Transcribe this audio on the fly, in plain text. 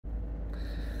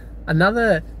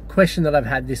Another question that I've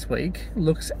had this week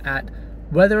looks at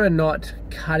whether or not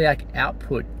cardiac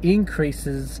output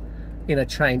increases in a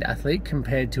trained athlete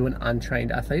compared to an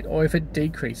untrained athlete, or if it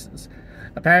decreases.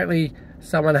 Apparently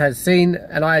someone has seen,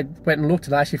 and I went and looked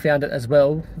and I actually found it as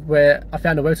well, where I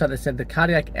found a website that said the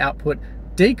cardiac output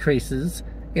decreases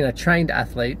in a trained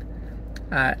athlete,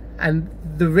 and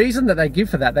the reason that they give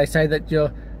for that, they say that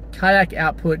your cardiac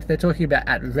output, they're talking about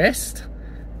at rest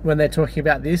when they're talking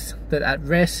about this, that at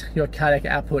rest your cardiac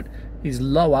output is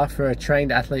lower for a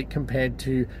trained athlete compared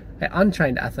to an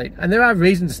untrained athlete. And there are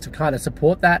reasons to kind of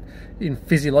support that in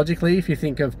physiologically. If you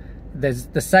think of, there's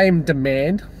the same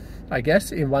demand, I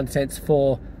guess, in one sense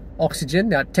for oxygen.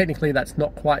 Now technically that's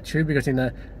not quite true, because in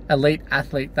an elite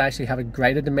athlete they actually have a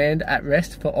greater demand at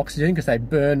rest for oxygen because they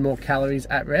burn more calories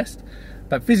at rest.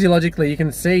 But physiologically you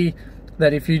can see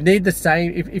that if you need the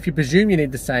same, if you presume you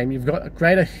need the same, you've got a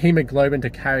greater hemoglobin to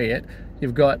carry it,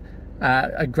 you've got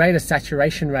a greater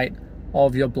saturation rate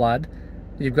of your blood,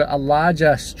 you've got a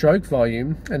larger stroke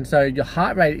volume, and so your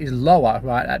heart rate is lower,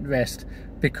 right, at rest,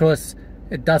 because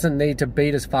it doesn't need to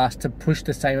beat as fast to push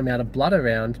the same amount of blood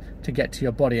around to get to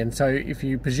your body. And so if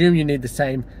you presume you need the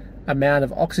same amount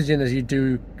of oxygen as you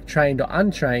do trained or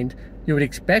untrained, you would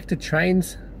expect a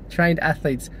trained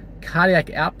athlete's cardiac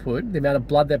output, the amount of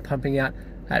blood they're pumping out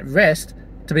at rest,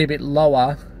 to be a bit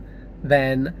lower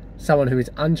than someone who is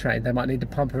untrained. They might need to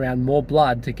pump around more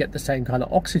blood to get the same kind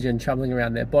of oxygen traveling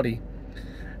around their body.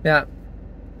 Now,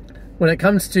 when it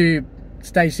comes to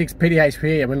stage 6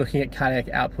 pdhpe and we're looking at cardiac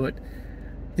output,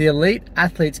 the elite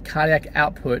athlete's cardiac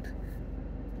output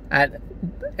at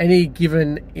any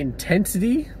given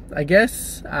intensity, I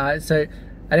guess, so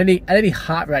at any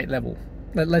heart rate level,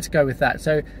 let's go with that.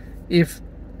 So if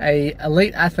a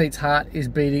elite athlete's heart is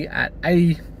beating at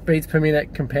 80 beats per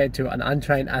minute compared to an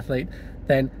untrained athlete,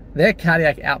 then their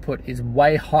cardiac output is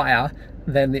way higher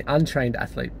than the untrained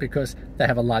athlete, because they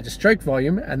have a larger stroke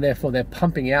volume and therefore they're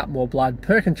pumping out more blood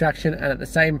per contraction, and at the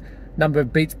same number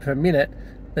of beats per minute,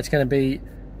 that's going to be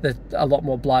a lot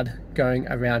more blood going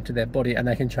around to their body, and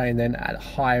they can train then at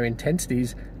higher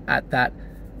intensities at that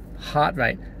heart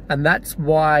rate. And that's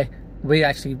why we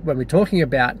actually, when we're talking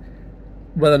about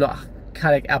whether or not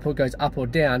cardiac output goes up or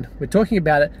down, we're talking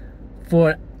about it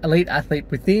for an elite athlete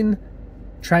within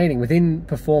training, within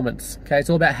performance. Okay, it's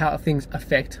all about how things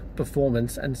affect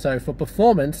performance. And so for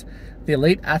performance, the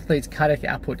elite athlete's cardiac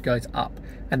output goes up,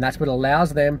 and that's what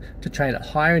allows them to train at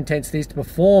higher intensities, to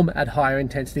perform at higher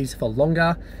intensities for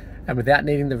longer and without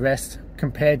needing the rest,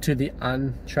 compared to the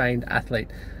untrained athlete.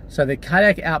 So the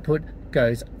cardiac output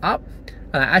goes up,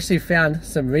 and I actually found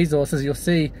some resources. You'll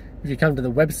see if you come to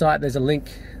the website, there's a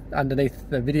link underneath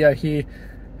the video here,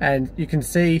 and you can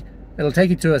see it'll take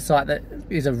you to a site that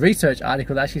is a research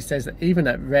article that actually says that even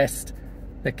at rest,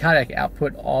 the cardiac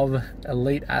output of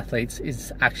elite athletes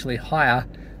is actually higher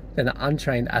than an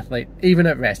untrained athlete, even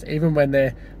at rest, even when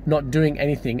they're not doing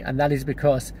anything. And that is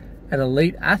because an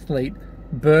elite athlete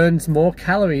burns more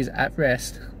calories at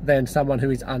rest than someone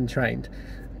who is untrained.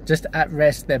 Just at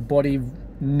rest, their body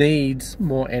needs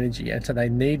more energy, and so they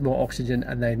need more oxygen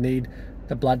and they need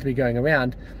the blood to be going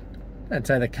around. And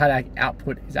so the cardiac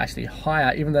output is actually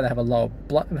higher, even though they have a lower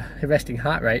resting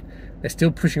heart rate. They're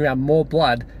still pushing around more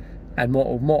blood and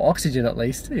more oxygen, at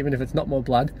least, even if it's not more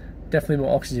blood, definitely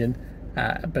more oxygen,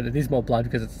 but it is more blood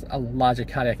because it's a larger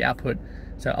cardiac output.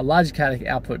 So a larger cardiac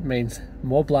output means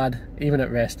more blood, even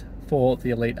at rest, for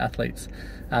the elite athletes.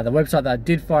 The website that I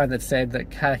did find that said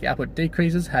that cardiac output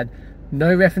decreases had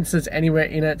no references anywhere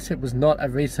in it. It was not a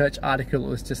research article, it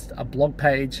was just a blog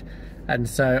page. And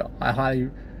so I highly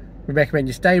recommend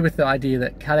you stay with the idea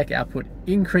that cardiac output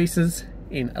increases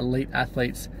in elite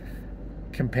athletes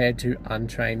compared to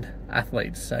untrained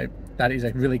athletes. So that is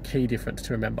a really key difference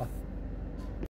to remember.